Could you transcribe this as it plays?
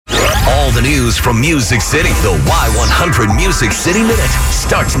All the news from Music City. The Y100 Music City Minute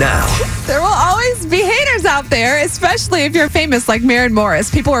starts now. There will always be haters out there, especially if you're famous like Maren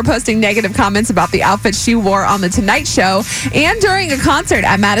Morris. People were posting negative comments about the outfit she wore on The Tonight Show and during a concert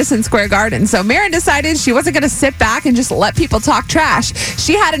at Madison Square Garden. So Maren decided she wasn't going to sit back and just let people talk trash.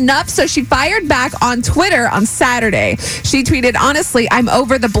 She had enough, so she fired back on Twitter on Saturday. She tweeted, "Honestly, I'm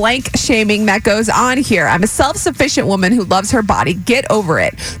over the blank shaming that goes on here. I'm a self-sufficient woman who loves her body. Get over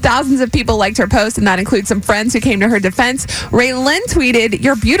it." Thousands of people liked her post, and that includes some friends who came to her defense. Ray Lynn tweeted,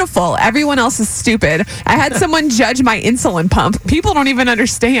 "You're beautiful. Everyone else is stupid. I had someone judge my insulin pump. People don't even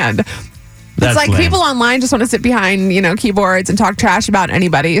understand." It's like lame. people online just want to sit behind, keyboards and talk trash about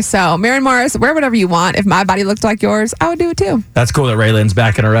anybody. So, Maren Morris, wear whatever you want. If my body looked like yours, I would do it too. That's cool that Raylan's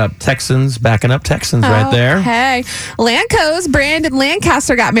backing her up. Texans backing up Texans right there. Hey, Lanco's Brandon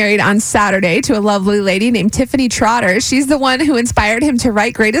Lancaster got married on Saturday to a lovely lady named Tiffany Trotter. She's the one who inspired him to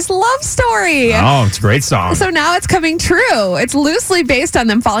write Greatest Love Story. Oh, it's a great song. So now it's coming true. It's loosely based on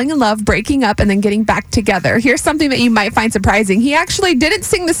them falling in love, breaking up, and then getting back together. Here's something that you might find surprising. He actually didn't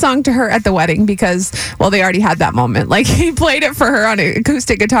sing the song to her at the wedding because, well, they already had that moment. Like, he played it for her on an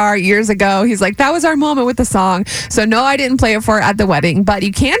acoustic guitar years ago. He's like, that was our moment with the song. So no, I didn't play it for her at the wedding, but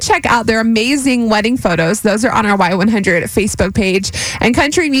you can check out their amazing wedding photos. Those are on our Y100 Facebook page. And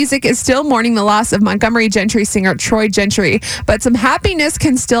country music is still mourning the loss of Montgomery Gentry singer Troy Gentry, but some happiness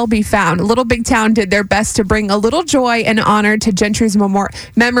can still be found. Little Big Town did their best to bring a little joy and honor to Gentry's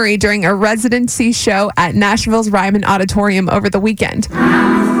memory during a residency show at Nashville's Ryman Auditorium over the weekend.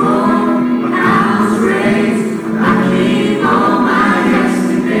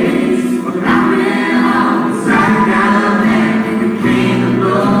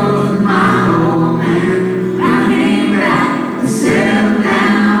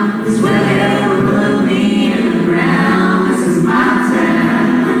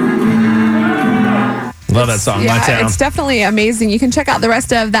 Love that song, My Town. It's definitely amazing. You can check out the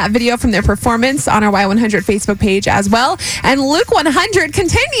rest of that video from their performance on our Y100 Facebook page as well. And Luke 100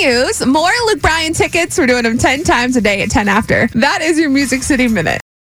 continues. More Luke Bryan tickets. We're doing them 10 times a day at 10 after. That is your Music City Minute.